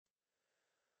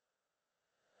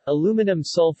Aluminum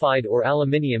sulfide or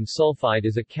aluminium sulfide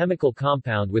is a chemical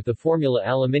compound with the formula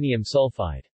aluminium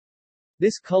sulfide.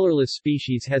 This colorless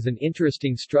species has an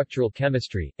interesting structural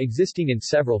chemistry, existing in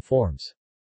several forms.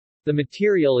 The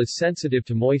material is sensitive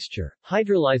to moisture,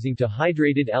 hydrolyzing to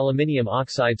hydrated aluminium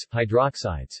oxides,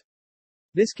 hydroxides.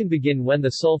 This can begin when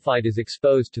the sulfide is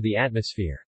exposed to the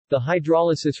atmosphere. The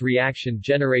hydrolysis reaction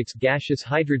generates gaseous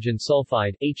hydrogen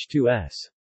sulfide,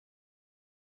 H2S.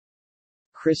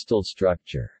 Crystal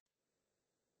structure.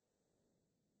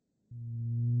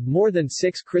 More than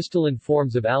 6 crystalline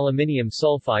forms of aluminium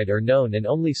sulfide are known and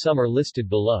only some are listed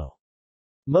below.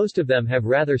 Most of them have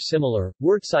rather similar,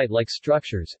 wurtzite-like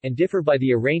structures, and differ by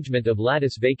the arrangement of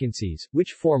lattice vacancies,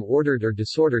 which form ordered or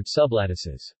disordered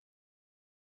sublattices.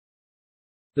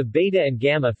 The beta and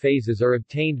gamma phases are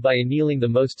obtained by annealing the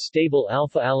most stable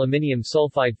alpha aluminium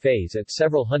sulfide phase at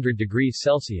several hundred degrees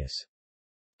Celsius.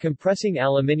 Compressing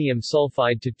aluminium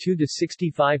sulfide to 2 to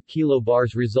 65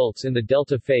 kilobars results in the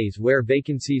delta phase where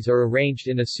vacancies are arranged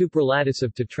in a superlattice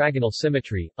of tetragonal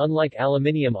symmetry, unlike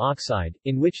aluminium oxide,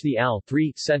 in which the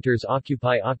Al3 centers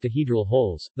occupy octahedral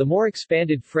holes. The more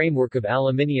expanded framework of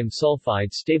aluminium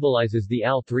sulfide stabilizes the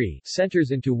Al3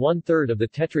 centers into one-third of the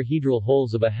tetrahedral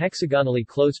holes of a hexagonally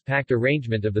close-packed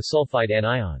arrangement of the sulfide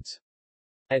anions.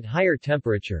 At higher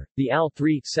temperature, the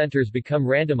Al3 centers become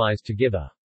randomized to give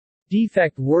a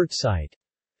defect wurtzite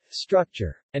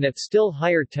structure, and at still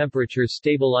higher temperatures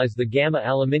stabilize the gamma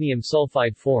aluminium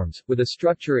sulfide forms, with a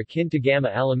structure akin to gamma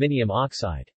aluminium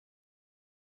oxide.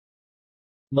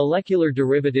 Molecular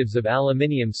derivatives of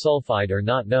aluminium sulfide are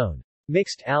not known.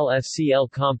 Mixed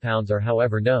Al-SCl compounds are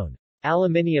however known.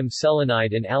 Aluminium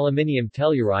selenide and aluminium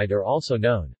telluride are also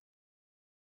known.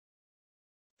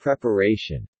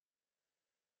 Preparation.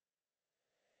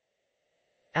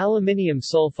 Aluminium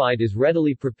sulfide is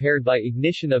readily prepared by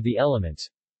ignition of the elements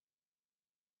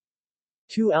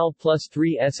 2Al plus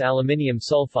 3S aluminium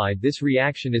sulfide. This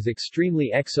reaction is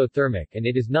extremely exothermic and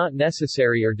it is not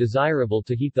necessary or desirable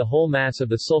to heat the whole mass of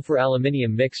the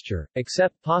sulfur-aluminium mixture,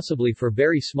 except possibly for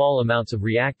very small amounts of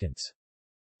reactants.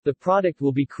 The product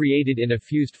will be created in a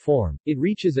fused form. It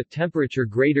reaches a temperature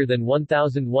greater than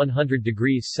 1100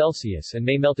 degrees Celsius and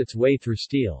may melt its way through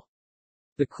steel.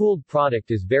 The cooled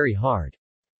product is very hard.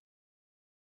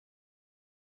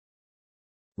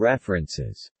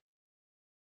 References.